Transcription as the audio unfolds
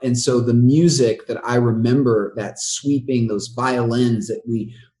And so the music that I remember, that sweeping, those violins that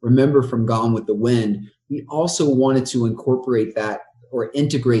we remember from Gone with the Wind, we also wanted to incorporate that or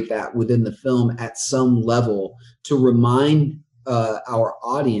integrate that within the film at some level to remind our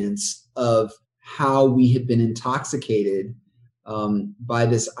audience of how we had been intoxicated by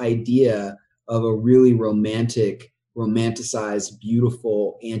this idea of a really romanticized,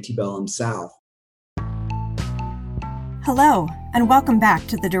 beautiful antebellum South. Hello, and welcome back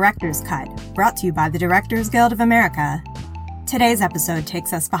to The Director's Cut, brought to you by the Directors Guild of America. Today's episode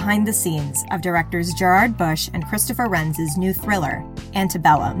takes us behind the scenes of directors Gerard Bush and Christopher Renz's new thriller,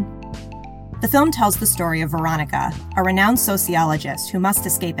 Antebellum. The film tells the story of Veronica, a renowned sociologist who must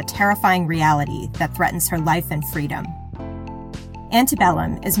escape a terrifying reality that threatens her life and freedom.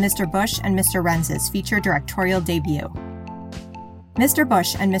 Antebellum is Mr. Bush and Mr. Renz's feature directorial debut. Mr.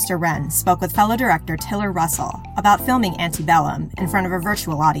 Bush and Mr. Renz spoke with fellow director Tiller Russell about filming Antebellum in front of a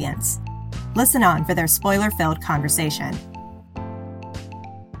virtual audience. Listen on for their spoiler-filled conversation.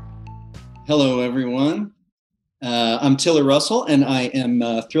 Hello, everyone. I'm Tiller Russell, and I am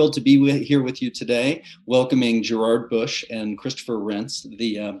thrilled to be here with you today, welcoming Gerard Bush and Christopher Renz,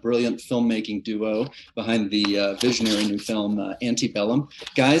 the brilliant filmmaking duo behind the visionary new film Antebellum.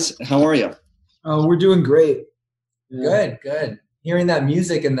 Guys, how are you? Oh, we're doing great. Yeah. Good. Hearing that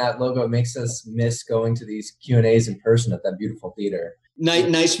music and that logo makes us miss going to these Q&As in person at that beautiful theater.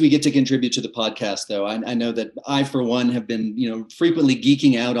 Nice we get to contribute to the podcast, though. I know that I, for one, have been, frequently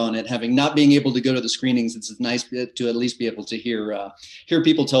geeking out on it, having not being able to go to the screenings. It's nice to at least be able to hear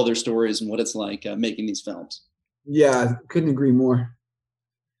people tell their stories and what it's like making these films. Yeah, couldn't agree more.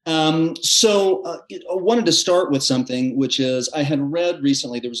 So I wanted to start with something, which is I had read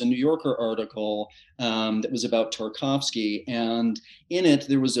recently, there was a New Yorker article that was about Tarkovsky, and in it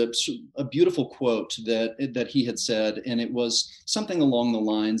there was a beautiful quote that he had said, and it was something along the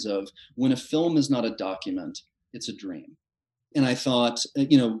lines of, when a film is not a document, it's a dream. And I thought,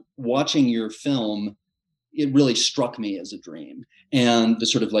 watching your film, it really struck me as a dream, and the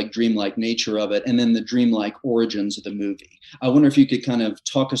sort of like dreamlike nature of it, and then the dreamlike origins of the movie. I wonder if you could kind of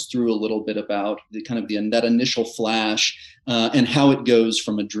talk us through a little bit about that initial flash and how it goes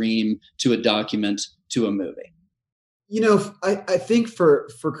from a dream to a document to a movie. I think for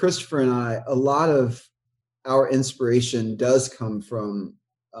Christopher and I, a lot of our inspiration does come from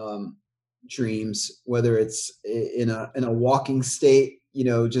dreams, whether it's in a walking state,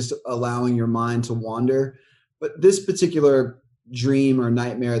 just allowing your mind to wander. But this particular dream or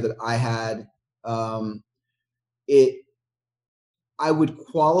nightmare that I had, I would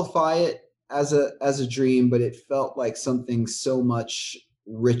qualify it as a dream, but it felt like something so much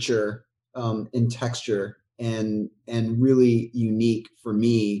richer in texture and really unique for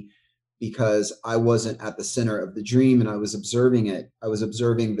me, because I wasn't at the center of the dream and I was observing it. I was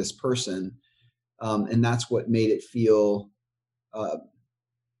observing this person, and that's what made it feel,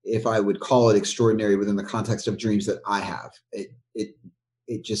 if I would call it, extraordinary within the context of dreams that I have.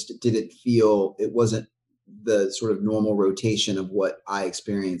 It just didn't feel, it wasn't the sort of normal rotation of what I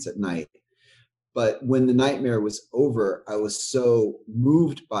experience at night. But when the nightmare was over, I was so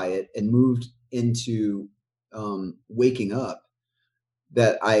moved by it and moved into waking up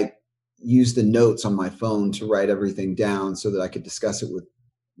that I used the notes on my phone to write everything down so that I could discuss it with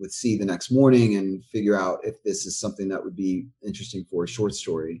C the next morning and figure out if this is something that would be interesting for a short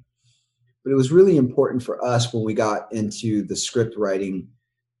story. But it was really important for us when we got into the script writing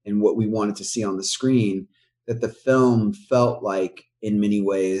and what we wanted to see on the screen, that the film felt like, in many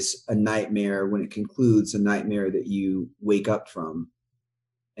ways, a nightmare when it concludes, a nightmare that you wake up from.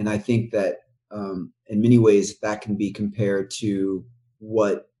 And I think that in many ways that can be compared to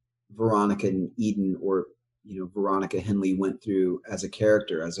what Veronica and Eden, or Veronica Henley, went through as a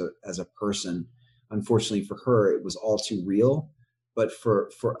character, as a person. Unfortunately for her, it was all too real. But for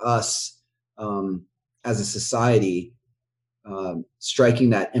us, as a society,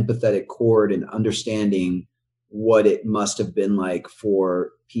 striking that empathetic chord and understanding what it must have been like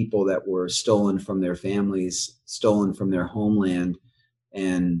for people that were stolen from their families, stolen from their homeland,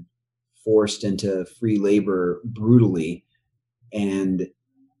 and forced into free labor brutally, and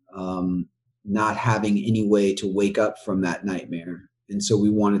not having any way to wake up from that nightmare. And so we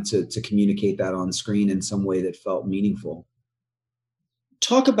wanted to communicate that on screen in some way that felt meaningful.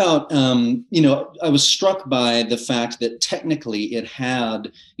 Talk about, I was struck by the fact that technically it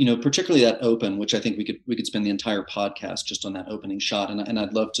had, particularly that open, which I think we could spend the entire podcast just on that opening shot. And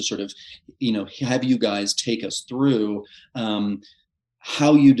I'd love to sort of, have you guys take us through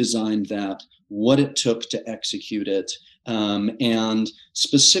how you designed that, what it took to execute it, and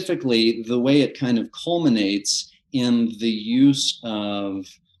specifically the way it kind of culminates in the use of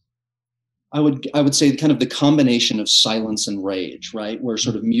I would say kind of the combination of silence and rage, right? Where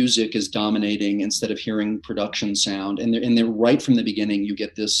sort of music is dominating instead of hearing production sound, and they're right from the beginning. You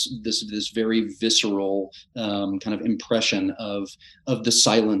get this very visceral kind of impression of the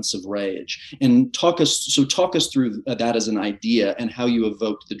silence of rage. And talk us through that as an idea and how you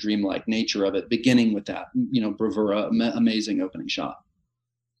evoked the dreamlike nature of it, beginning with that bravura, amazing opening shot.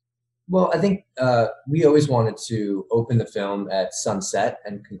 Well, I think we always wanted to open the film at sunset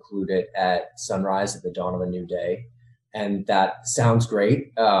and conclude it at sunrise, at the dawn of a new day. And that sounds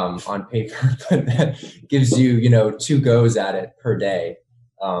great on paper, but that gives you, 2 goes at it per day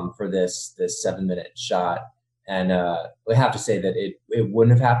for this 7-minute shot. And we have to say that it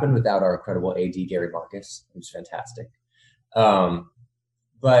wouldn't have happened without our incredible AD, Gary Marcus, who's fantastic.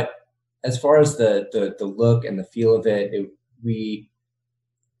 But as far as the look and the feel of it, we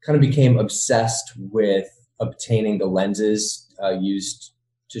kind of became obsessed with obtaining the lenses used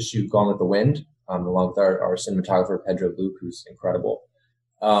to shoot Gone with the Wind, along with our cinematographer, Pedro Luke, who's incredible.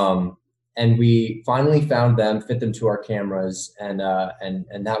 And we finally found them, fit them to our cameras, and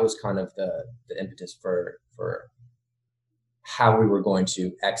that was kind of the impetus for how we were going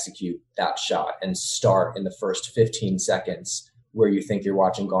to execute that shot and start in the first 15 seconds where you think you're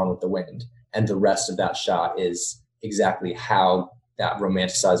watching Gone with the Wind. And the rest of that shot is exactly how that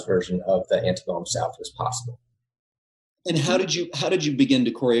romanticized version of the antebellum South was possible. And how did you begin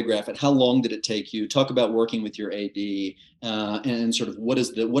to choreograph it? How long did it take you? Talk about working with your AD and sort of what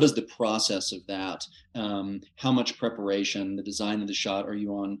is the process of that? How much preparation, the design of the shot? Are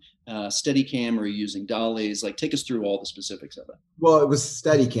you on Steadicam? Are you using dollies? Like, take us through all the specifics of it. Well, it was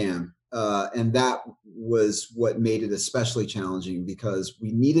Steadicam, and that was what made it especially challenging because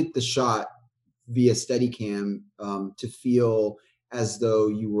we needed the shot via Steadicam to feel as though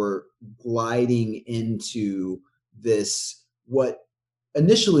you were gliding into this, what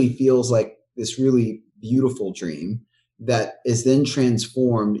initially feels like this really beautiful dream that is then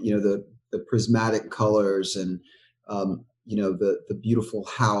transformed, the prismatic colors and, the beautiful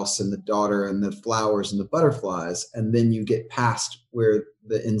house and the daughter and the flowers and the butterflies. And then you get past where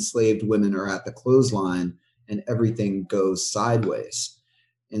the enslaved women are at the clothesline and everything goes sideways.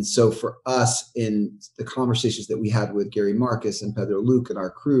 And so for us, in the conversations that we had with Gary Marcus and Pedro Luke and our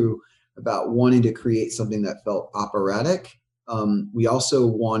crew about wanting to create something that felt operatic, we also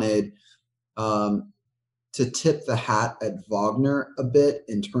wanted to tip the hat at Wagner a bit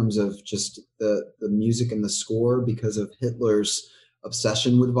in terms of just the music and the score because of Hitler's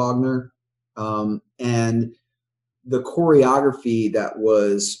obsession with Wagner. And the choreography that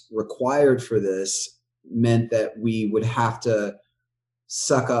was required for this meant that we would have to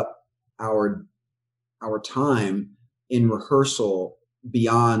suck up our time in rehearsal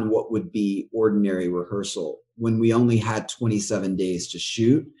beyond what would be ordinary rehearsal when we only had 27 days to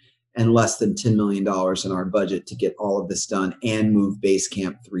shoot and less than $10 million in our budget to get all of this done and move base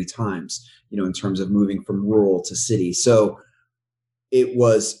camp 3 times, in terms of moving from rural to city. So it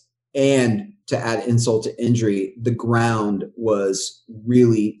was, and to add insult to injury, the ground was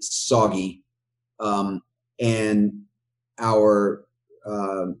really soggy. And our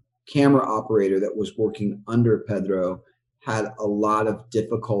camera operator that was working under Pedro had a lot of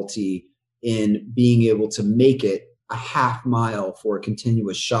difficulty in being able to make it a half mile for a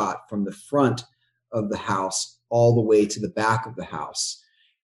continuous shot from the front of the house all the way to the back of the house.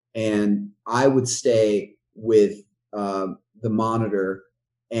 And I would stay with the monitor,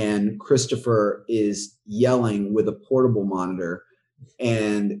 and Christopher is yelling with a portable monitor.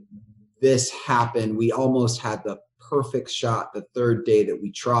 And this happened. We almost had the perfect shot the third day that we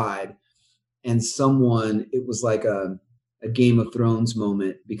tried. And it was like a Game of Thrones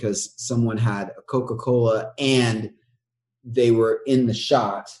moment because someone had a Coca-Cola and they were in the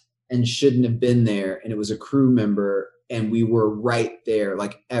shot and shouldn't have been there. And it was a crew member and we were right there.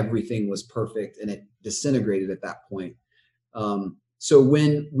 Like everything was perfect and it disintegrated at that point. So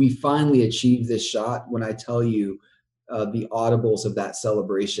when we finally achieved this shot, when I tell you the audibles of that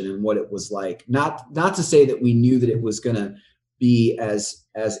celebration and what it was like, not to say that we knew that it was going to be as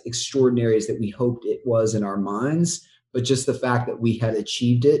extraordinary as that we hoped it was in our minds, but just the fact that we had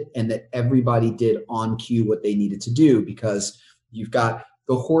achieved it and that everybody did on cue what they needed to do, because you've got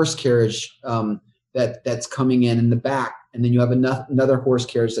the horse carriage that's coming in the back, and then you have another horse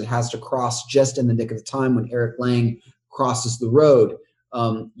carriage that has to cross just in the nick of the time when Eric Lang crosses the road.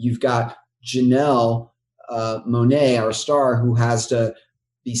 You've got Janelle Monet, our star, who has to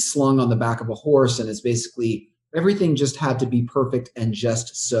be slung on the back of a horse, and it's basically everything just had to be perfect and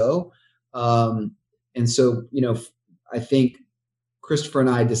just so. And so, I think Christopher and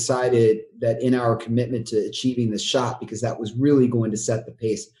I decided that in our commitment to achieving the shot, because that was really going to set the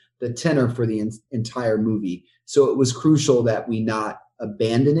pace, the tenor for the entire movie. So it was crucial that we not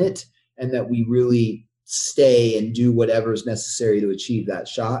abandon it and that we really stay and do whatever is necessary to achieve that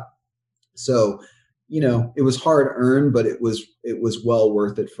shot. So, it was hard earned, but it was well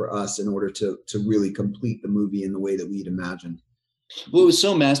worth it for us in order to really complete the movie in the way that we'd imagined. Well, it was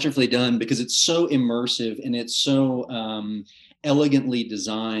so masterfully done because it's so immersive and it's so elegantly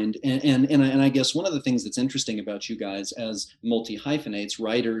designed. And I guess one of the things that's interesting about you guys as multi-hyphenates,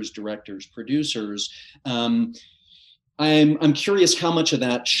 writers, directors, producers, I'm curious how much of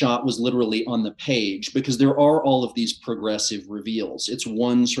that shot was literally on the page, because there are all of these progressive reveals. It's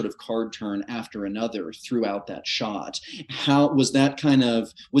one sort of card turn after another throughout that shot. How was that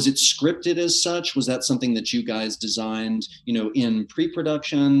was it scripted as such? Was that something that you guys designed, in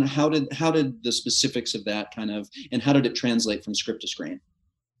pre-production? How did the specifics of that and how did it translate from script to screen?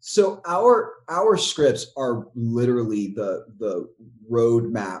 So our scripts are literally the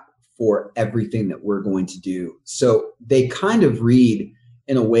roadmap for everything that we're going to do. So they kind of read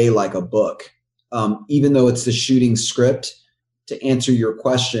in a way like a book. Even though it's the shooting script, to answer your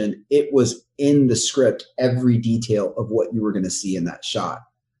question, it was in the script, every detail of what you were going to see in that shot.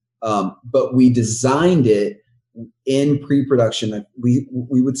 But we designed it in pre-production. We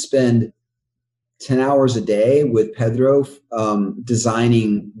would spend 10 hours a day with Pedro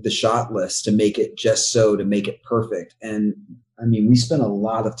designing the shot list to make it to make it perfect. And I mean, we spent a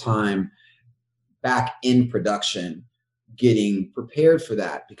lot of time back in production getting prepared for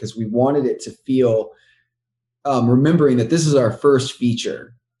that because we wanted it to feel, remembering that this is our first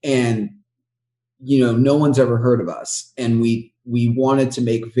feature and, no one's ever heard of us. And we wanted to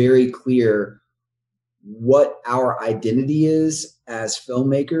make very clear what our identity is as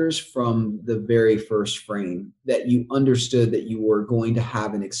filmmakers from the very first frame, that you understood that you were going to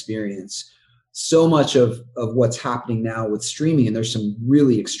have an experience. So much of what's happening now with streaming, and there's some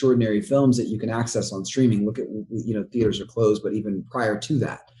really extraordinary films that you can access on streaming. Look at, theaters are closed, but even prior to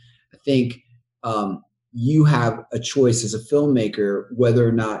that, I think you have a choice as a filmmaker whether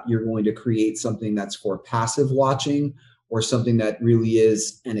or not you're going to create something that's for passive watching or something that really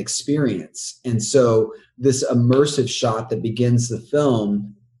is an experience. And so this immersive shot that begins the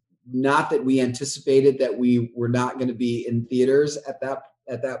film, not that we anticipated that we were not going to be in theaters at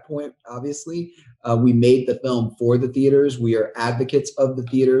that point, obviously. We made the film for the theaters. We are advocates of the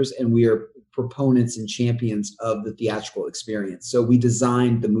theaters, and we are proponents and champions of the theatrical experience. So we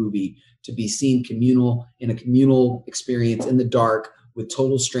designed the movie to be seen in a communal experience in the dark with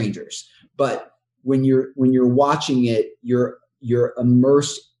total strangers. But when you're watching it, you're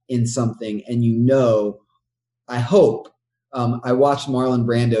immersed in something, and I hope. I watched Marlon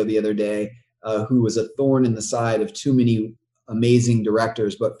Brando the other day, who was a thorn in the side of too many amazing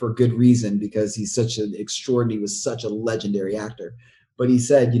directors, but for good reason, because he's was such a legendary actor. But he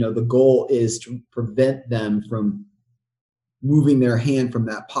said, the goal is to prevent them from moving their hand from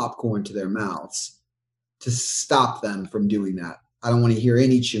that popcorn to their mouths, to stop them from doing that. I don't want to hear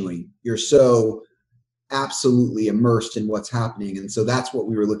any chewing. You're so absolutely immersed in what's happening. And so that's what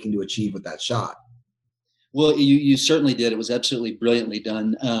we were looking to achieve with that shot. Well, you certainly did. It was absolutely brilliantly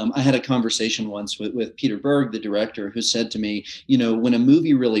done. I had a conversation once with Peter Berg, the director, who said to me, when a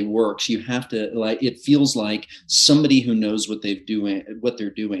movie really works, you have to it feels like somebody who knows what they're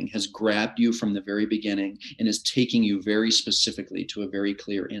doing has grabbed you from the very beginning and is taking you very specifically to a very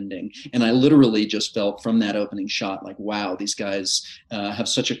clear ending. And I literally just felt from that opening shot, like, wow, these guys have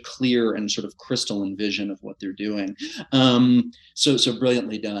such a clear and sort of crystalline vision of what they're doing. So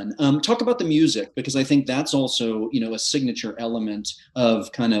brilliantly done. Talk about the music, because I think that's also, a signature element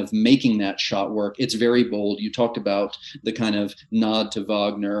of kind of making that shot work. It's very bold. You talked about the kind of nod to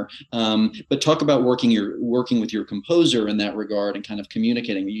Wagner, but talk about working with your composer in that regard and kind of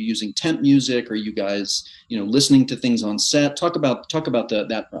communicating. Are you using temp music? Are you guys, listening to things on set? Talk about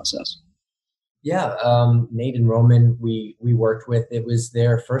that process. Yeah, Nate and Roman, we worked with. It was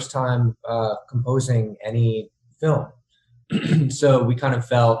their first time composing any film. So we kind of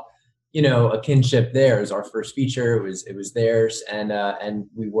felt, a kinship there. It was our first feature. It was theirs, and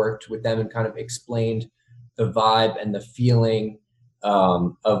we worked with them and kind of explained the vibe and the feeling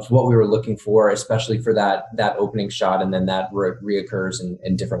of what we were looking for, especially for that opening shot, and then that reoccurs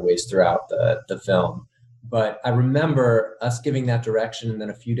in different ways throughout the film. But I remember us giving that direction, and then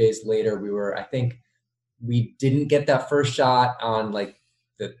a few days later, I think we didn't get that first shot on like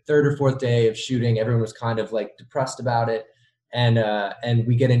the third or fourth day of shooting. Everyone was kind of like depressed about it. And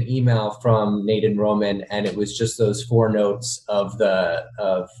we get an email from Nate and Roman, and it was just those 4 notes of the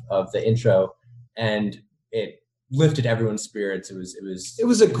intro, and it lifted everyone's spirits. It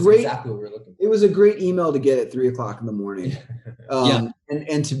was exactly what we were looking for. It was a great email to get at 3:00 in the morning.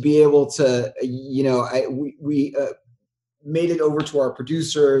 And to be able to, we made it over to our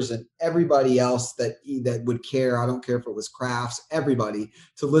producers and everybody else that would care. I don't care if it was crafts, everybody,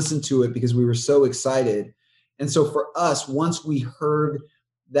 to listen to it because we were so excited. And so for us, once we heard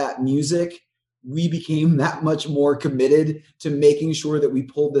that music, we became that much more committed to making sure that we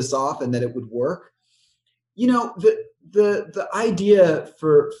pulled this off and that it would work. The idea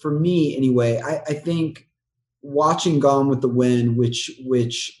for me anyway, I think watching Gone with the Wind,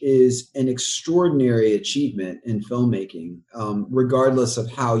 which is an extraordinary achievement in filmmaking, regardless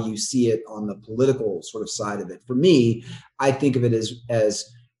of how you see it on the political sort of side of it. For me, I think of it as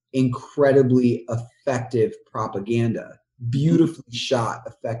incredibly effective propaganda, beautifully shot,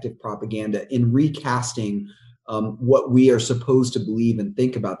 effective propaganda in recasting what we are supposed to believe and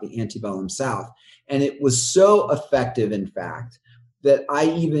think about the antebellum South. And it was so effective, in fact, that I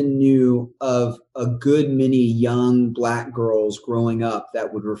even knew of a good many young Black girls growing up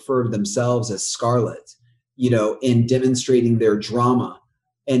that would refer to themselves as Scarlet, in demonstrating their drama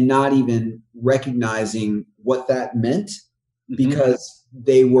and not even recognizing what that meant because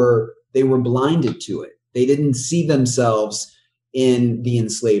they were blinded to it. They didn't see themselves in the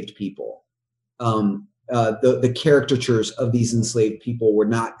enslaved people. The caricatures of these enslaved people were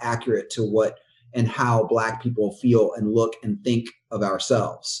not accurate to what and how Black people feel and look and think of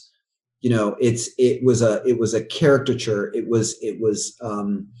ourselves. It was a caricature. It was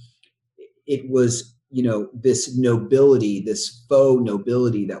this nobility, this faux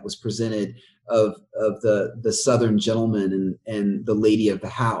nobility that was presented of the Southern gentleman and the lady of the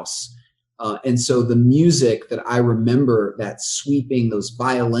house. And so the music that I remember, that sweeping, those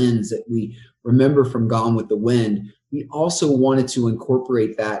violins that we remember from Gone with the Wind, we also wanted to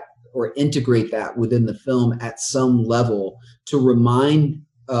incorporate that or integrate that within the film at some level to remind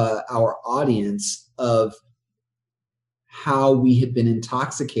our audience of how we had been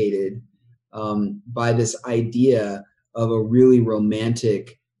intoxicated by this idea of a really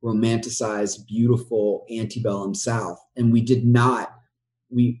romanticized, beautiful antebellum South. And we didn't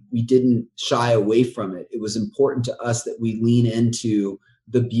shy away from it. It was important to us that we lean into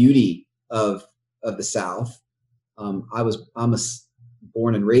the beauty of the South. I'm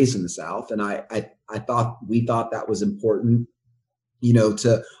born and raised in the South, and we thought that was important,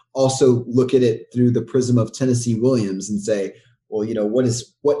 to also look at it through the prism of Tennessee Williams and say, well,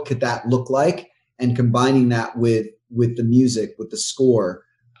 what could that look like? And combining that with the music, with the score,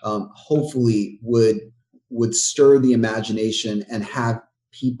 hopefully would stir the imagination and have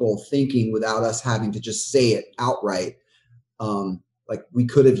people thinking without us having to just say it outright. Like we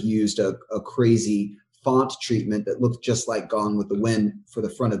could have used a crazy font treatment that looked just like Gone with the Wind for the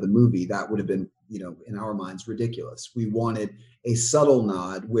front of the movie. That would have been, in our minds, ridiculous. We wanted a subtle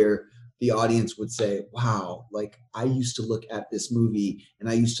nod where the audience would say, wow, like I used to look at this movie and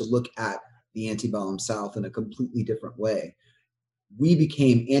I used to look at the antebellum South in a completely different way.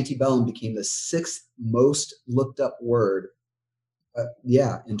 Antebellum became the 6th most looked up word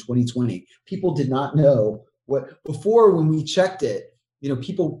in 2020. People did not know before when we checked it,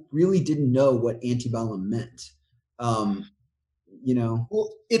 people really didn't know what antebellum meant. Well,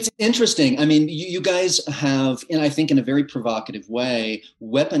 it's interesting. I mean, you guys have, and I think in a very provocative way,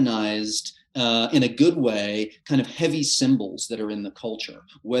 weaponized in a good way, kind of heavy symbols that are in the culture,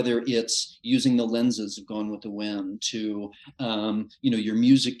 whether it's using the lenses of Gone with the Wind to, your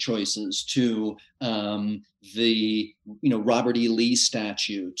music choices, to the, Robert E. Lee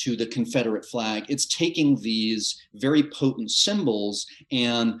statue, to the Confederate flag. It's taking these very potent symbols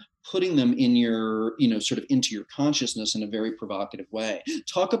and putting them in your, sort of into your consciousness in a very provocative way.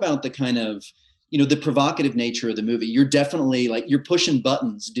 Talk about the kind of, the provocative nature of the movie. You're definitely you're pushing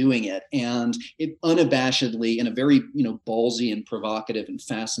buttons doing it, and it unabashedly in a very, ballsy and provocative and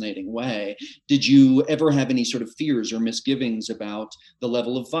fascinating way. Did you ever have any sort of fears or misgivings about the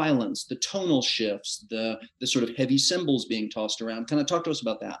level of violence, the tonal shifts, the sort of heavy symbols being tossed around? Kind of talk to us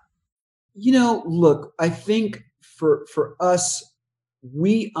about that. Look, I think for us,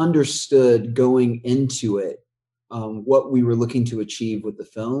 we understood going into it what we were looking to achieve with the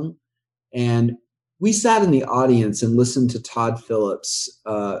film. And we sat in the audience and listened to Todd Phillips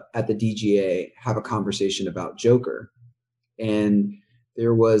at the DGA have a conversation about Joker. And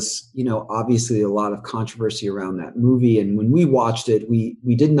there was, obviously a lot of controversy around that movie. And when we watched it, we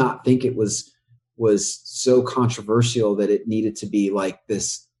did not think it was so controversial that it needed to be like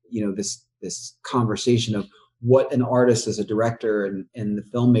this, this conversation of what an artist as a director and the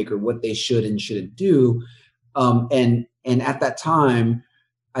filmmaker, what they should and shouldn't do. And at that time,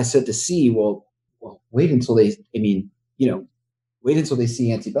 I said to C, well, well, wait until they, I mean, wait until they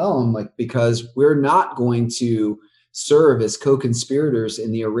see Antebellum, like, because we're not going to serve as co-conspirators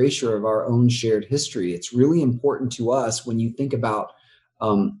in the erasure of our own shared history. It's really important to us when you think about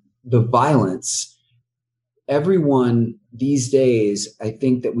the violence. Everyone these days, I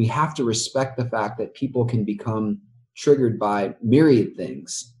think that we have to respect the fact that people can become triggered by myriad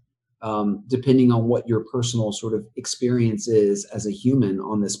things, depending on what your personal sort of experience is as a human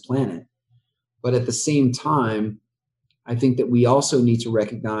on this planet. But at the same time, I think that we also need to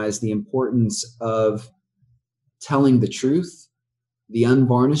recognize the importance of telling the truth, the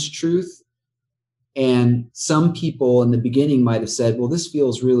unvarnished truth. And some people in the beginning might have said, well, this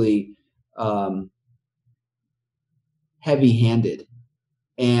feels really heavy-handed.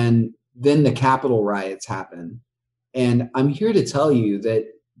 And then the Capitol riots happen. And I'm here to tell you that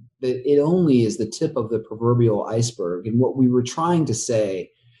it only is the tip of the proverbial iceberg. And what we were trying to say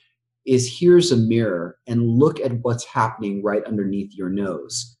is, here's a mirror and look at what's happening right underneath your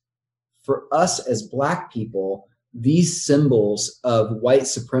nose. For us as Black people, these symbols of white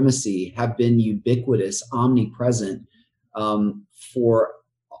supremacy have been ubiquitous, omnipresent, for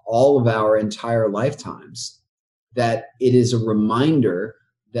all of our entire lifetimes. That it is a reminder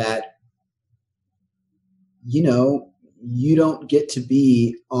that, you don't get to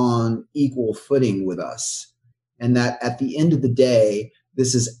be on equal footing with us. And that at the end of the day,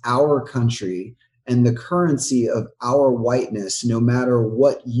 this is our country, and the currency of our whiteness, no matter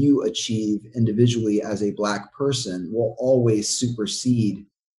what you achieve individually as a Black person, will always supersede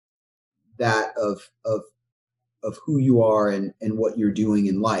that of who you are and what you're doing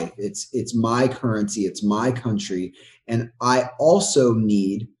in life. It's my currency, it's my country. And I also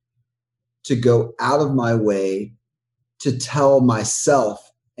need to go out of my way to tell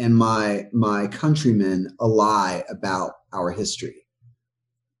myself and my countrymen a lie about our history.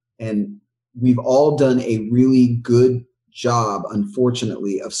 And we've all done a really good job,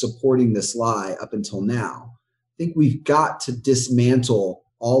 unfortunately, of supporting this lie up until now. I think we've got to dismantle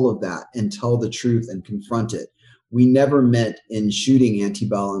all of that and tell the truth and confront it. We never meant in shooting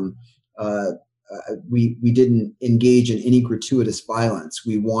Antebellum, we didn't engage in any gratuitous violence.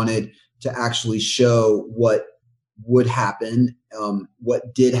 We wanted to actually show what would happen,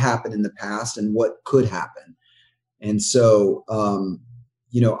 what did happen in the past, and what could happen. And so,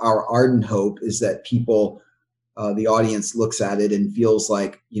 our ardent hope is that people, the audience looks at it and feels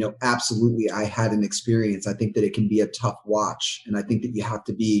like, absolutely, I had an experience. I think that it can be a tough watch. And I think that you have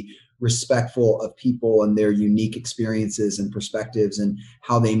to be respectful of people and their unique experiences and perspectives and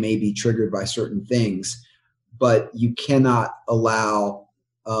how they may be triggered by certain things. But you cannot allow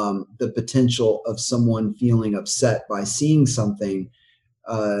the potential of someone feeling upset by seeing something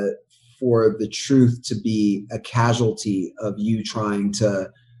for the truth to be a casualty of you trying to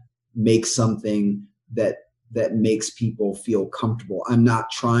make something that makes people feel comfortable. I'm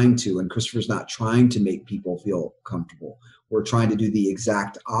not trying to, and Christopher's not trying to make people feel comfortable. We're trying to do the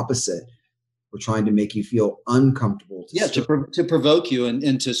exact opposite. We're trying to make you feel uncomfortable. To provoke you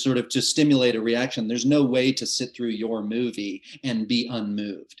and to sort of to stimulate a reaction. There's no way to sit through your movie and be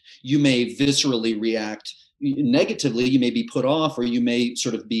unmoved. You may viscerally react negatively, you may be put off, or you may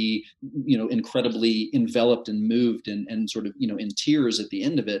sort of be, incredibly enveloped and moved and sort of, in tears at the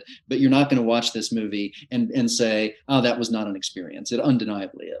end of it. But you're not going to watch this movie and say, oh, that was not an experience. It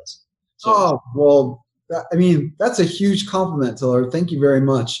undeniably is. So, oh, well, that's a huge compliment, Tiller. Thank you very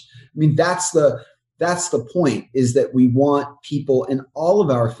much. That's the point, is that we want people in all of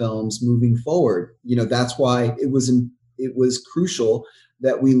our films moving forward. That's why it was crucial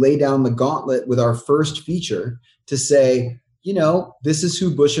that we lay down the gauntlet with our first feature to say, this is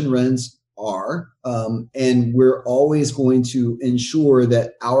who Bush and Renz are. And we're always going to ensure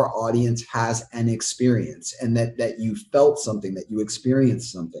that our audience has an experience, and that you felt something, that you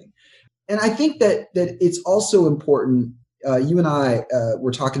experienced something. And I think that it's also important. You and I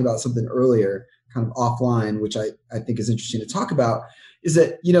were talking about something earlier, kind of offline, which I think is interesting to talk about, is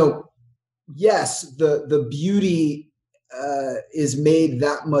that, yes, the beauty is made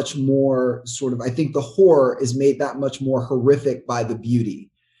that much more I think the horror is made that much more horrific by the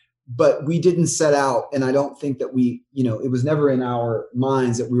beauty. But we didn't set out, and I don't think that it was never in our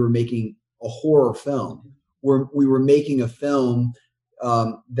minds that we were making a horror film. We were making a film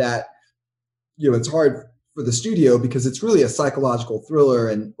that, it's hard for the studio because it's really a psychological thriller.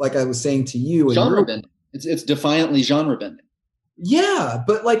 And like I was saying to you, genre bending. It's defiantly genre bending. Yeah,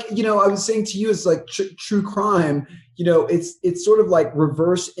 but I was saying to you, it's like true crime. It's sort of like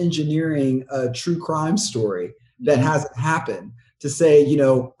reverse engineering a true crime story that hasn't happened, to say, you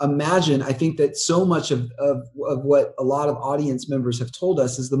know, imagine, I think that so much of what a lot of audience members have told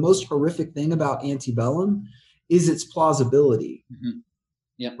us is the most horrific thing about Antebellum is its plausibility. Mm-hmm.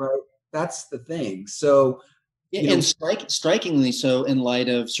 Yeah. Right. That's the thing. So, and strikingly so in light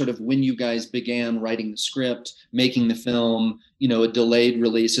of sort of when you guys began writing the script, making the film, you know, a delayed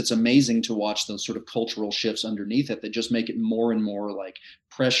release. It's amazing to watch those sort of cultural shifts underneath it that just make it more and more like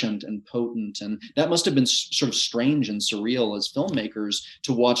prescient and potent. And that must have been sort of strange and surreal as filmmakers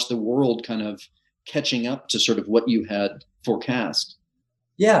to watch the world kind of catching up to sort of what you had forecast.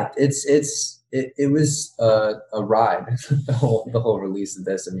 Yeah, it was a ride, the whole release of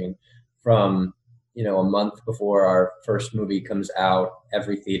this. I mean, from, you know, a month before our first movie comes out,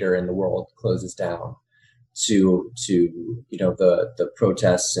 every theater in the world closes down, to you know, the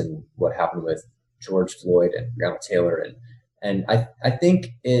protests and what happened with George Floyd and Breonna Taylor, and I think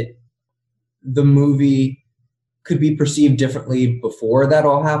the movie could be perceived differently before that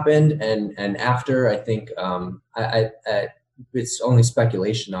all happened, and after. I think it's only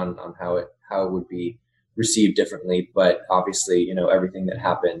speculation on how it would be received differently, but obviously, you know, everything that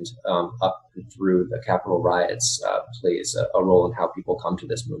happened up through the Capitol riots plays a role in how people come to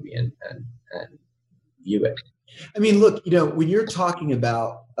this movie and view it. I mean, look, you know, when you're talking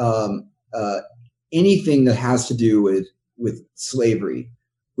about anything that has to do with slavery,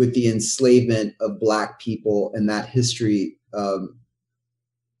 with the enslavement of Black people and that history of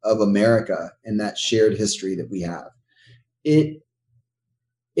America and that shared history that we have,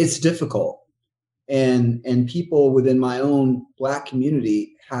 it's difficult. And people within my own Black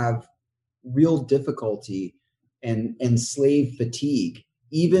community have real difficulty and slave fatigue,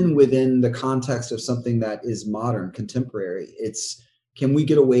 even within the context of something that is modern, contemporary. It's, can we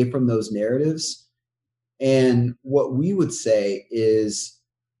get away from those narratives? And what we would say is,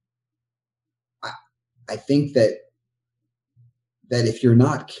 I think that if you're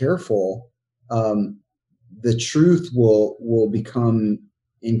not careful, the truth will become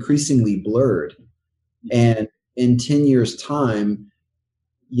increasingly blurred. And in 10 years' time,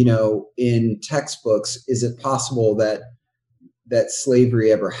 you know, in textbooks, is it possible that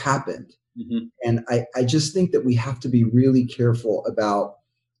slavery ever happened? Mm-hmm. And I just think that we have to be really careful about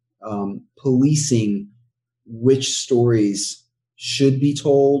policing which stories should be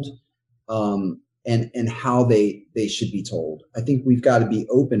told and how they should be told. I think we've got to be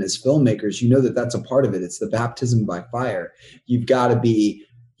open as filmmakers. You know, that's a part of it. It's the baptism by fire. You've got to be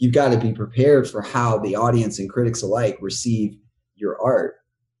prepared for how the audience and critics alike receive your art.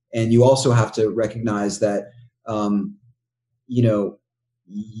 And you also have to recognize that, you know,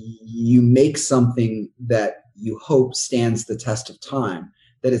 you make something that you hope stands the test of time,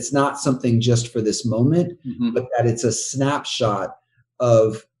 that it's not something just for this moment, mm-hmm. but that it's a snapshot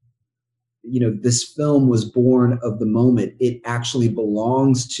of, you know, this film was born of the moment. It actually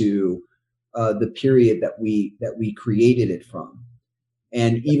belongs to the period that we created it from.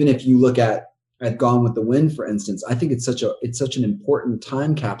 And even if you look at Gone with the Wind, for instance, I think it's such an important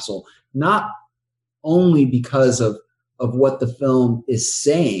time capsule, not only because of what the film is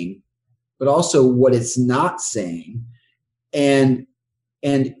saying, but also what it's not saying, and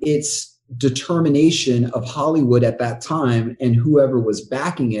its determination of Hollywood at that time and whoever was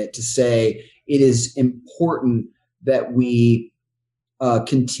backing it to say it is important that we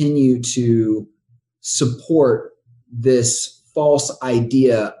continue to support this false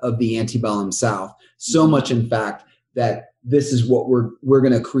idea of the antebellum South. So much, in fact, that this is what we're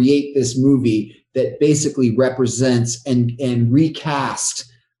going to create this movie that basically represents and recast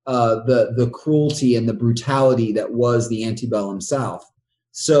the cruelty and the brutality that was the antebellum South.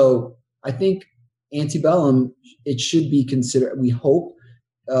 So I think Antebellum, it should be considered, we hope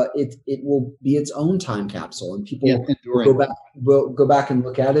it will be its own time capsule, and people will go back and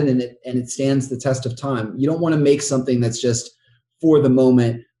look at it, and it stands the test of time. You don't want to make something that's just for the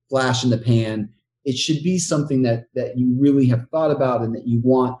moment, flash in the pan. It should be something that you really have thought about and that you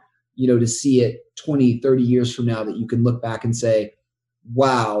want, you know, to see it 20, 30 years from now, that you can look back and say,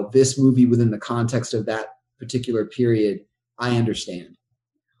 wow, this movie within the context of that particular period, I understand.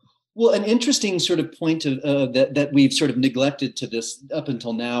 Well, an interesting sort of point of that we've sort of neglected to this up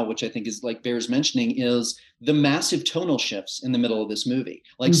until now, which I think is like bears mentioning, is the massive tonal shifts in the middle of this movie.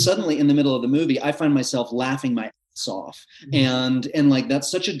 Like suddenly in the middle of the movie, I find myself laughing my ass off, and like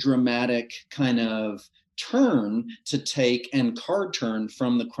that's such a dramatic kind of turn to take and card turn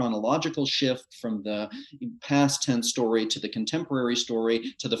from the chronological shift from the past tense story to the contemporary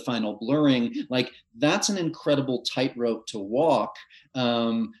story to the final blurring. Like, that's an incredible tightrope to walk,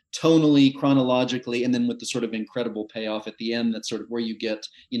 tonally, chronologically, and then with the sort of incredible payoff at the end. That's sort of where you get,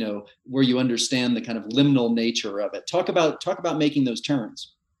 where you understand the kind of liminal nature of it. Talk about making those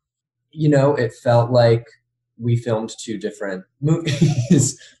turns. It felt like we filmed two different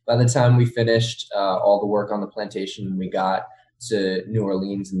movies. By the time we finished all the work on the plantation, we got to New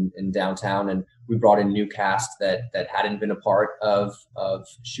Orleans and downtown, and we brought in new cast that hadn't been a part of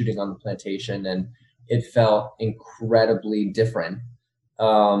shooting on the plantation, and it felt incredibly different.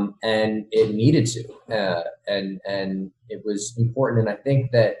 And it needed to, and it was important. And I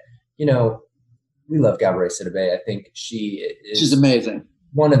think that, we love Gabourey Sidibe. I think she's amazing.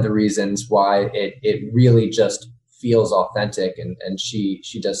 One of the reasons why it really just feels authentic, and she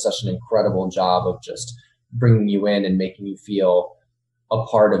does such an incredible job of just bringing you in and making you feel a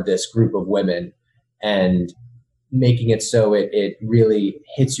part of this group of women, and making it so it really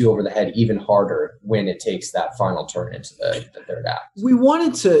hits you over the head even harder when it takes that final turn into the third act. We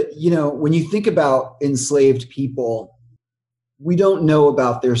wanted to, when you think about enslaved people, we don't know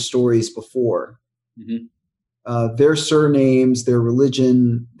about their stories before. Mm-hmm. Their surnames, their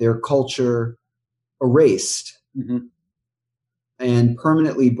religion, their culture erased, mm-hmm. and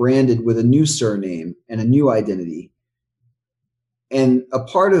permanently branded with a new surname and a new identity. And a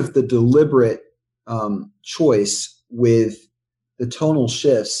part of the deliberate choice with the tonal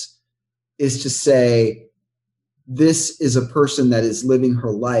shifts is to say, this is a person that is living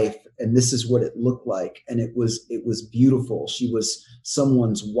her life, and this is what it looked like. And it was beautiful. She was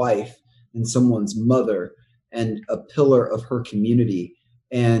someone's wife and someone's mother and a pillar of her community,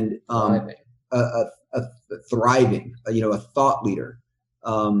 and a thriving, a thought leader,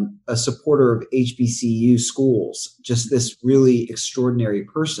 a supporter of HBCU schools, just this really extraordinary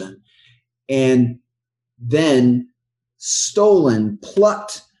person. And then stolen,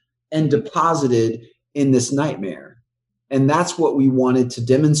 plucked, and deposited in this nightmare. And that's what we wanted to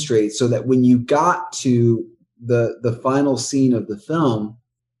demonstrate, so that when you got to the final scene of the film,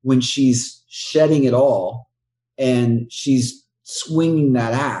 when she's shedding it all and she's swinging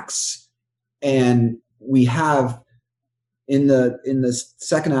that axe, and we have in the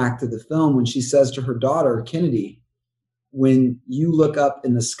second act of the film, when she says to her daughter, Kennedy, when you look up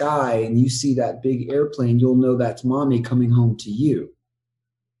in the sky and you see that big airplane, you'll know that's mommy coming home to you.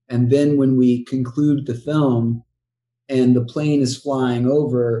 And then when we conclude the film and the plane is flying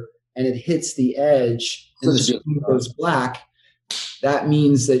over and it hits the edge and the screen goes black, that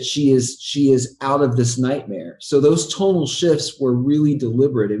means that she is out of this nightmare. So those tonal shifts were really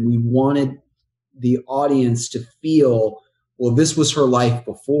deliberate, and we wanted the audience to feel, well, this was her life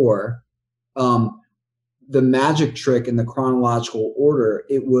before. The magic trick in the chronological order,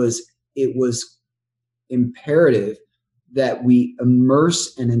 it was imperative that we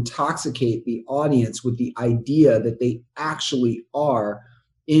immerse and intoxicate the audience with the idea that they actually are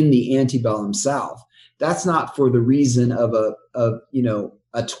in the antebellum South. That's not for the reason of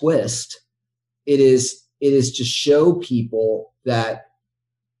a twist. It is to show people that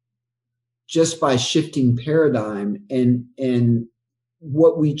just by shifting paradigm and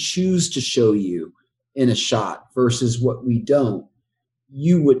what we choose to show you in a shot versus what we don't,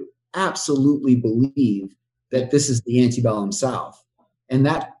 you would absolutely believe that this is the antebellum South, and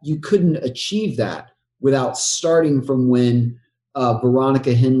that you couldn't achieve that without starting from when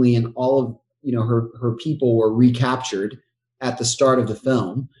Veronica Henley and all of her people were recaptured at the start of the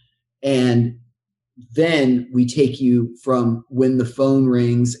film, and then we take you from when the phone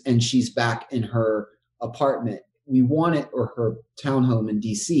rings and she's back in her apartment. We want it, or her townhome in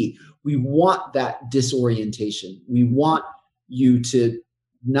DC. We want that disorientation. We want you to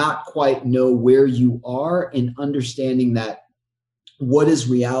not quite know where you are, and understanding that what is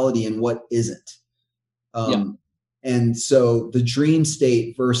reality and what isn't. And so the dream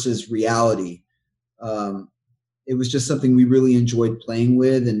state versus reality, it was just something we really enjoyed playing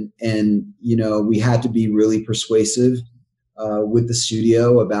with. And we had to be really persuasive with the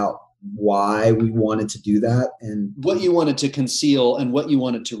studio about why we wanted to do that, and what you wanted to conceal and what you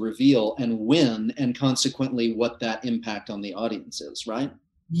wanted to reveal, and when, and consequently what that impact on the audience is, right?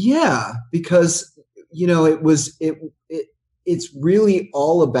 Yeah, because it's really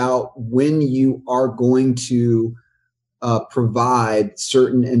all about when you are going to provide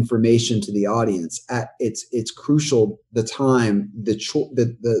certain information to the audience. It's crucial the time,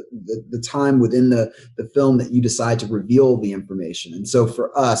 the time within the film that you decide to reveal the information. And so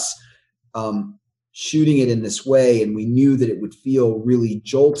for us, shooting it in this way, and we knew that it would feel really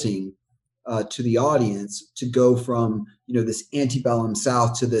jolting, to the audience to go from, this antebellum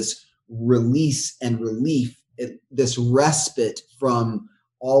South to this release and relief, this respite from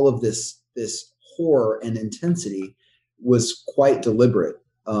all of this horror and intensity was quite deliberate.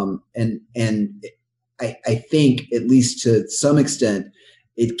 And I think, at least to some extent,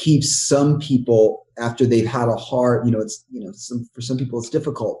 it keeps some people, after they've had a hard, for some people it's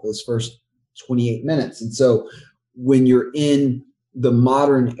difficult, those first 28 minutes. And so when you're in the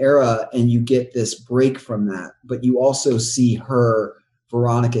modern era and you get this break from that, but you also see her,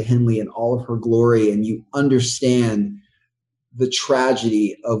 Veronica Henley, in all of her glory, and you understand the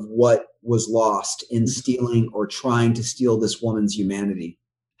tragedy of what was lost in stealing or trying to steal this woman's humanity.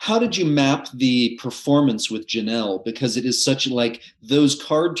 How did you map the performance with Janelle? Because it is such like those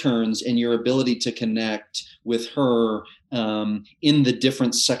card turns and your ability to connect with her in the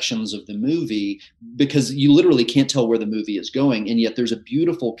different sections of the movie, because you literally can't tell where the movie is going. And yet there's a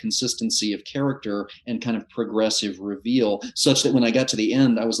beautiful consistency of character and kind of progressive reveal, such that when I got to the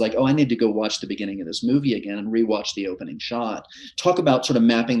end, I was like, oh, I need to go watch the beginning of this movie again and rewatch the opening shot. Talk about sort of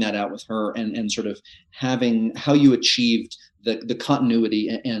mapping that out with her and sort of having how you achieved the continuity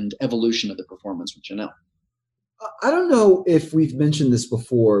and evolution of the performance with Janelle. I don't know if we've mentioned this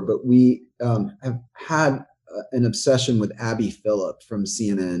before, but we have had an obsession with Abby Phillip from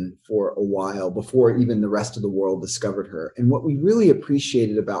CNN for a while before even the rest of the world discovered her. And what we really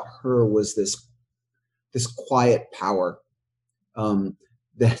appreciated about her was this quiet power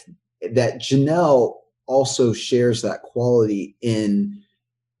that Janelle also shares that quality in.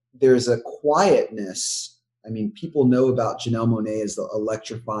 There's a quietness. I mean, people know about Janelle Monáe as the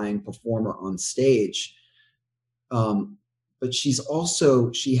electrifying performer on stage. But she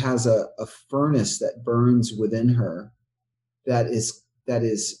has a furnace that burns within her that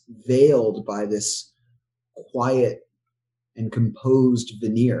is veiled by this quiet and composed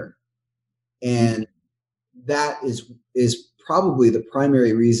veneer. And that is probably the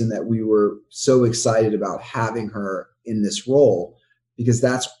primary reason that we were so excited about having her in this role, because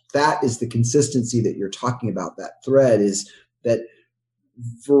that is the consistency that you're talking about. That thread is that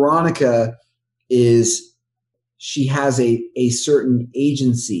Veronica she has a certain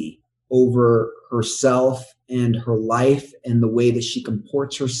agency over herself and her life and the way that she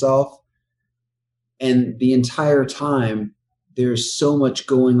comports herself. And the entire time, there's so much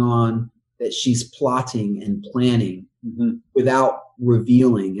going on that she's plotting and planning without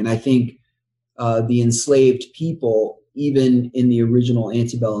revealing. And I think the enslaved people, even in the original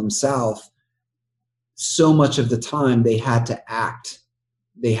antebellum South, so much of the time they had to act,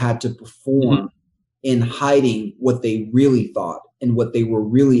 they had to perform in hiding what they really thought and what they were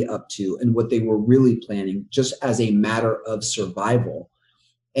really up to and what they were really planning, just as a matter of survival.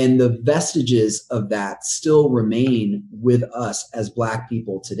 And the vestiges of that still remain with us as Black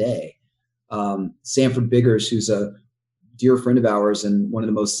people today. Sanford Biggers, who's a dear friend of ours and one of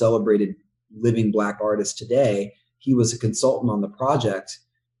the most celebrated living Black artists today, he was a consultant on the project,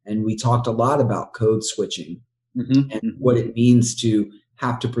 and we talked a lot about code switching and what it means to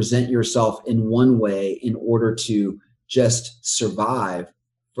have to present yourself in one way in order to just survive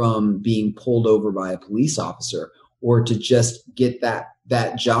from being pulled over by a police officer, or to just get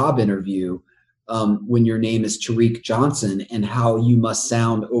that job interview when your name is Tariq Johnson, and how you must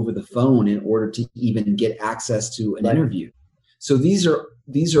sound over the phone in order to even get access to an interview. So these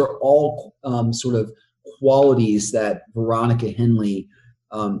are all sort of qualities that Veronica Henley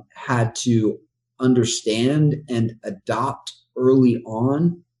had to understand and adopt early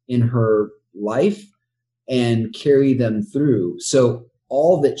on in her life and carry them through. So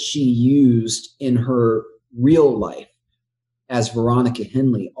all that she used in her real life as Veronica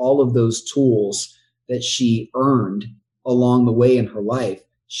Henley, all of those tools that she earned along the way in her life,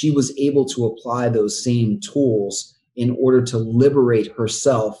 she was able to apply those same tools in order to liberate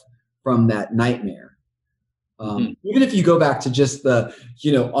herself from that nightmare. Even if you go back to just the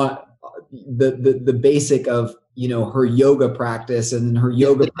basic of, her yoga practice, and her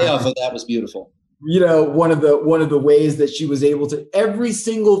yoga the payoff of that was beautiful. One of the ways that she was able to, every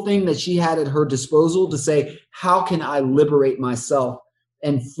single thing that she had at her disposal to say, how can I liberate myself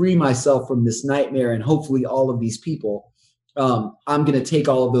and free myself from this nightmare and hopefully all of these people, I'm going to take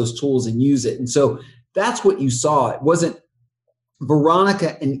all of those tools and use it. And so that's what you saw. It wasn't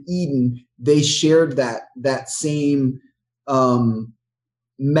Veronica and Eden. They shared that same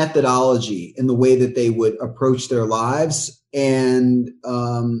methodology in the way that they would approach their lives. And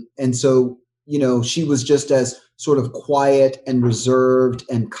so, she was just as sort of quiet and reserved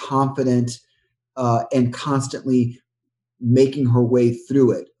and confident and constantly making her way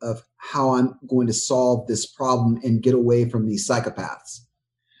through it, of how I'm going to solve this problem and get away from these psychopaths.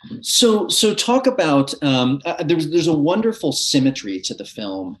 So talk about there's a wonderful symmetry to the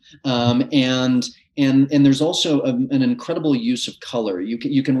film, and there's also an incredible use of color.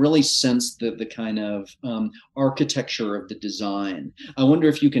 You can really sense the kind of architecture of the design. I wonder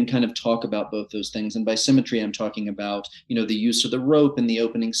if you can kind of talk about both those things. And by symmetry, I'm talking about the use of the rope in the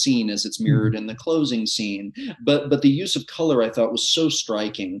opening scene as it's mirrored in the closing scene. But the use of color I thought was so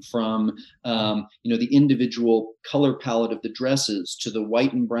striking, from the individual color palette of the dresses to the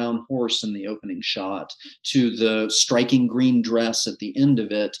white and brown horse in the opening shot to the striking green dress at the end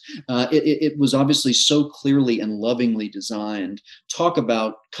of it. It was obviously so clearly and lovingly designed. Talk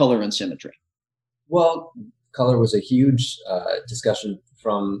about color and symmetry. Well, color was a huge discussion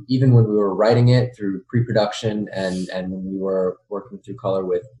from even when we were writing it through pre-production and when we were working through color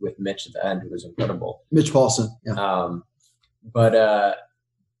with Mitch at the end, who was incredible. Mitch Paulson. Yeah.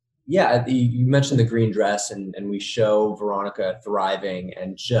 Yeah, you mentioned the green dress, and we show Veronica thriving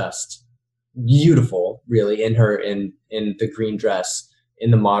and just beautiful, really, in the green dress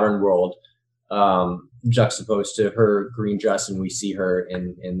in the modern world, juxtaposed to her green dress, and we see her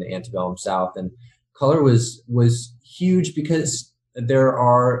in the antebellum South. And color was huge because there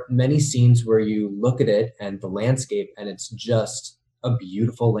are many scenes where you look at it and the landscape, and it's just a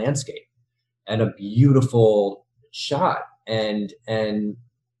beautiful landscape and a beautiful shot, and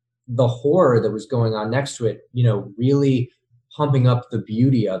the horror that was going on next to it, really pumping up the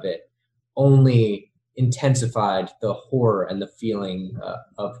beauty of it, only intensified the horror and the feeling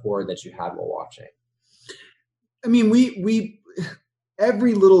of horror that you had while watching. I mean, we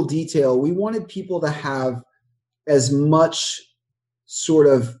every little detail, we wanted people to have as much sort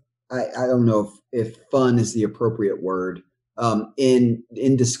of, I don't know if fun is the appropriate word, in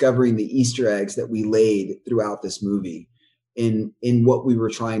discovering the Easter eggs that we laid throughout this movie. In what we were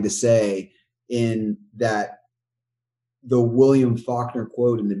trying to say, in that the William Faulkner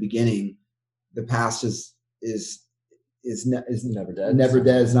quote in the beginning, the past is never dead. Never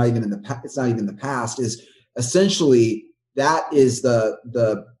dead. It's not even it's not even the past. Is essentially that is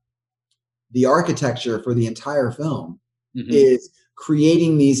the architecture for the entire film. Mm-hmm. Is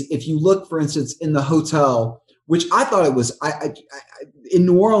creating these. If you look, for instance, in the hotel, which I thought it was, in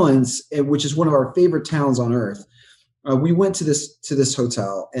New Orleans, which is one of our favorite towns on earth. We went to this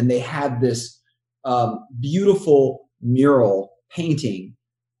hotel, and they had this beautiful mural painting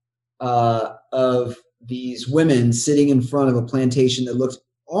of these women sitting in front of a plantation that looked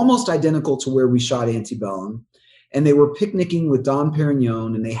almost identical to where we shot Antebellum. And they were picnicking with Dom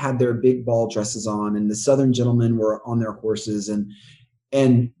Perignon, and they had their big ball dresses on, and the Southern gentlemen were on their horses.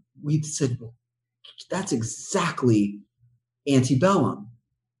 And we said, well, that's exactly Antebellum.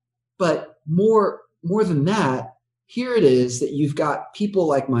 But more than that, here it is that you've got people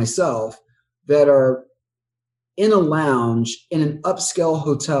like myself that are in a lounge in an upscale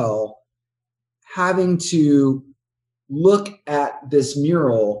hotel having to look at this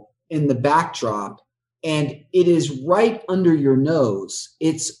mural in the backdrop, and it is right under your nose.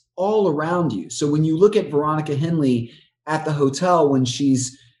 It's all around you. So when you look at Veronica Henley at the hotel, when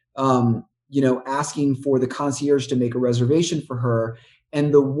she's asking for the concierge to make a reservation for her,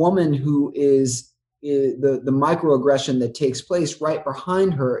 and the woman who is the microaggression that takes place right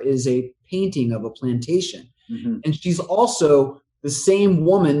behind her is a painting of a plantation. Mm-hmm. And she's also the same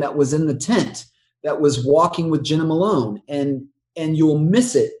woman that was in the tent that was walking with Jenna Malone. And you'll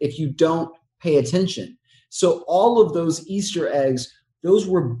miss it if you don't pay attention. So all of those Easter eggs, those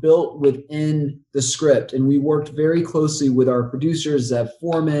were built within the script. And we worked very closely with our producers, Zev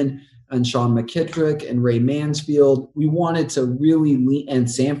Foreman and Sean McKittrick and Ray Mansfield. We wanted to really and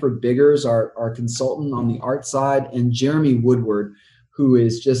Sanford Biggers, our consultant on the art side, and Jeremy Woodward, who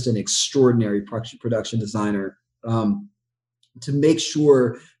is just an extraordinary production designer, to make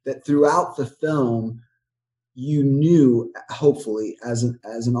sure that throughout the film, you knew, hopefully, as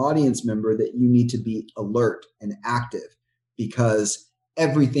an audience member, that you need to be alert and active, because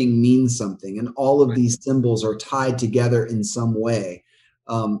everything means something, and all of these symbols are tied together in some way.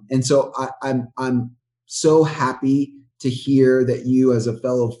 And so I'm so happy to hear that you, as a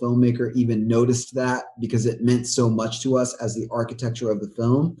fellow filmmaker, even noticed that, because it meant so much to us as the architecture of the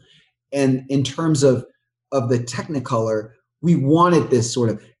film. And in terms of the Technicolor, we wanted this sort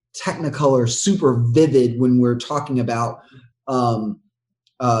of Technicolor, super vivid, when we're talking about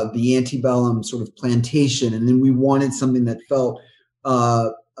the Antebellum sort of plantation. And then we wanted something that felt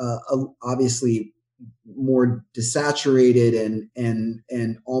obviously more desaturated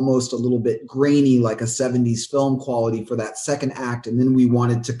and almost a little bit grainy, like a 70s film quality for that second act. And then we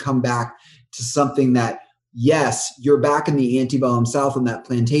wanted to come back to something that, yes, you're back in the Antebellum South in that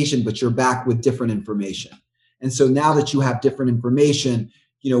plantation, but you're back with different information. And so now that you have different information,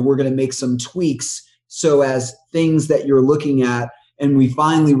 we're going to make some tweaks so as things that you're looking at, and we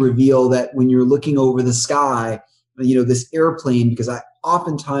finally reveal that when you're looking over the sky, this airplane, because I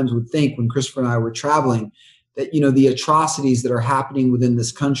oftentimes would think when Christopher and I were traveling that, the atrocities that are happening within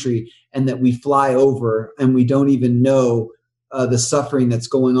this country, and that we fly over and we don't even know the suffering that's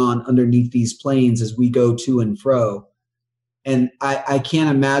going on underneath these planes as we go to and fro. And I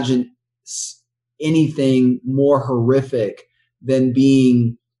can't imagine anything more horrific than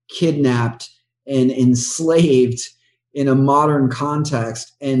being kidnapped and enslaved in a modern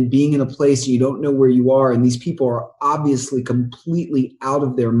context and being in a place you don't know where you are. And these people are obviously completely out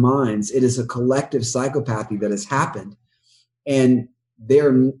of their minds. It is a collective psychopathy that has happened. And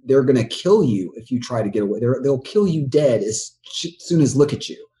they're going to kill you if you try to get away. They'll kill you dead as soon as look at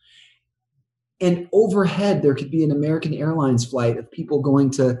you. And overhead, there could be an American Airlines flight of people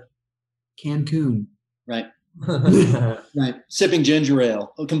going to Cancun. Right. Right. Sipping ginger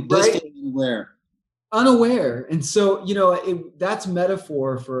ale. Blissfully unaware. And so, that's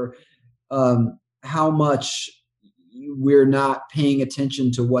metaphor for how much we're not paying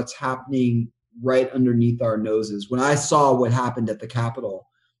attention to what's happening right underneath our noses. When I saw what happened at the Capitol,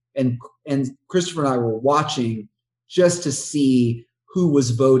 and Christopher and I were watching just to see who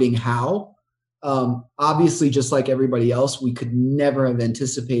was voting how, obviously, just like everybody else, we could never have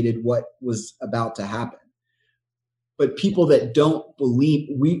anticipated what was about to happen. But people that don't believe,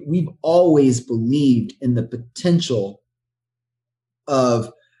 we've always believed in the potential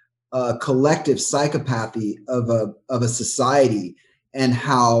of collective psychopathy of a society, and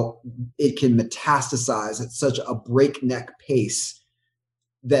how it can metastasize at such a breakneck pace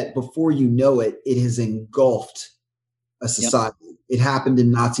that before you know it, it has engulfed a society. Yep. It happened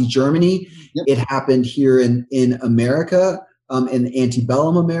in Nazi Germany. Yep. It happened here in America, in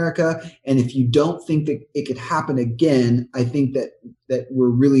Antebellum America. And if you don't think that it could happen again, I think that we're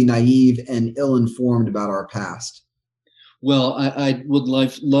really naive and ill-informed about our past. Well, I would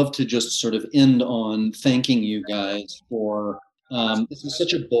love to just sort of end on thanking you guys for this is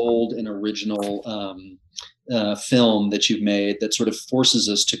such a bold and original film that you've made that sort of forces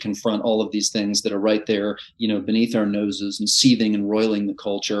us to confront all of these things that are right there, beneath our noses and seething and roiling the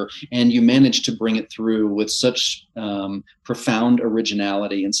culture. And you managed to bring it through with such profound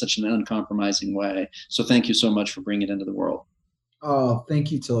originality in such an uncompromising way. So thank you so much for bringing it into the world. Oh,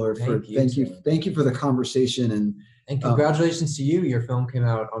 thank you, Tiller. Thank you for the conversation. And congratulations to you. Your film came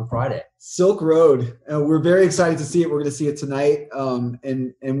out on Friday. Silk Road. We're very excited to see it. We're going to see it tonight.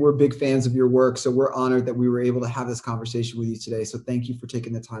 And we're big fans of your work. So we're honored that we were able to have this conversation with you today. So thank you for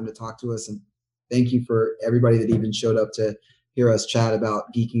taking the time to talk to us. And thank you for everybody that even showed up to hear us chat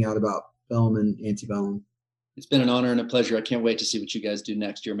about geeking out about film and Antebellum. It's been an honor and a pleasure. I can't wait to see what you guys do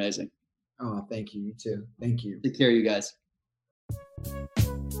next. You're amazing. Oh, thank you. You too. Thank you. Take care, you guys.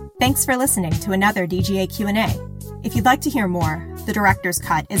 Thanks for listening to another DGA Q&A. If you'd like to hear more, The Director's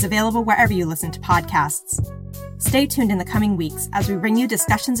Cut is available wherever you listen to podcasts. Stay tuned in the coming weeks as we bring you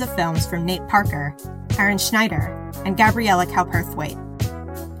discussions of films from Nate Parker, Aaron Schneider, and Gabriella Cowperthwaite.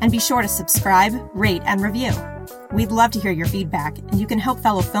 And be sure to subscribe, rate, and review. We'd love to hear your feedback, and you can help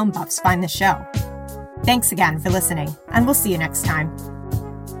fellow film buffs find the show. Thanks again for listening, and we'll see you next time.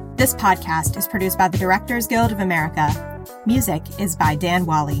 This podcast is produced by the Directors Guild of America. Music is by Dan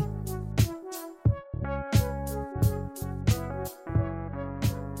Wally.